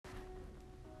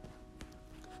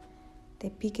The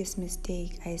biggest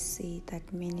mistake I see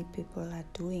that many people are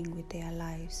doing with their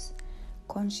lives,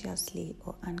 consciously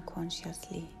or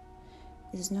unconsciously,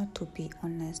 is not to be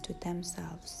honest to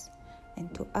themselves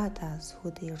and to others who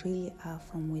they really are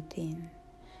from within,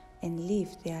 and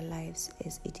live their lives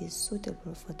as it is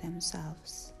suitable for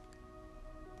themselves.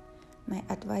 My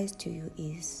advice to you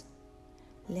is,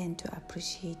 learn to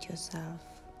appreciate yourself,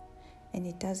 and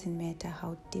it doesn't matter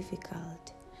how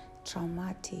difficult,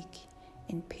 traumatic,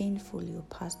 and painful your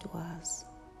past was.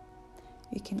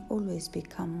 You can always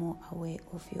become more aware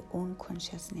of your own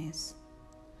consciousness,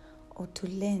 or to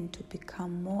learn to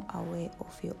become more aware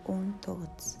of your own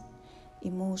thoughts,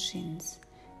 emotions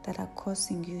that are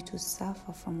causing you to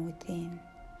suffer from within,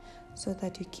 so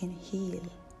that you can heal,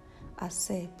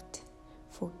 accept,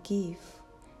 forgive,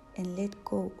 and let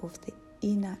go of the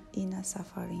inner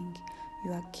suffering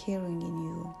you are carrying in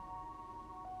you.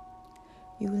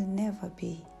 You will never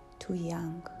be too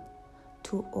young,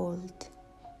 too old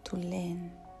to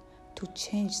learn, to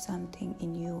change something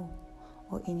in you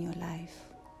or in your life.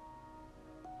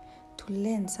 To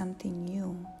learn something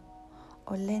new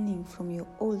or learning from your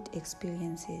old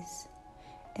experiences,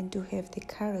 and to have the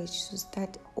courage to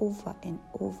start over and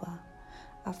over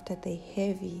after the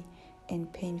heavy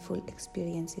and painful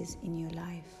experiences in your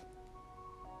life.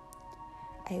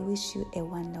 I wish you a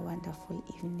wonderful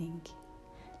evening.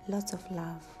 Lots of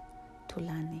love,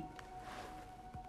 Thulani.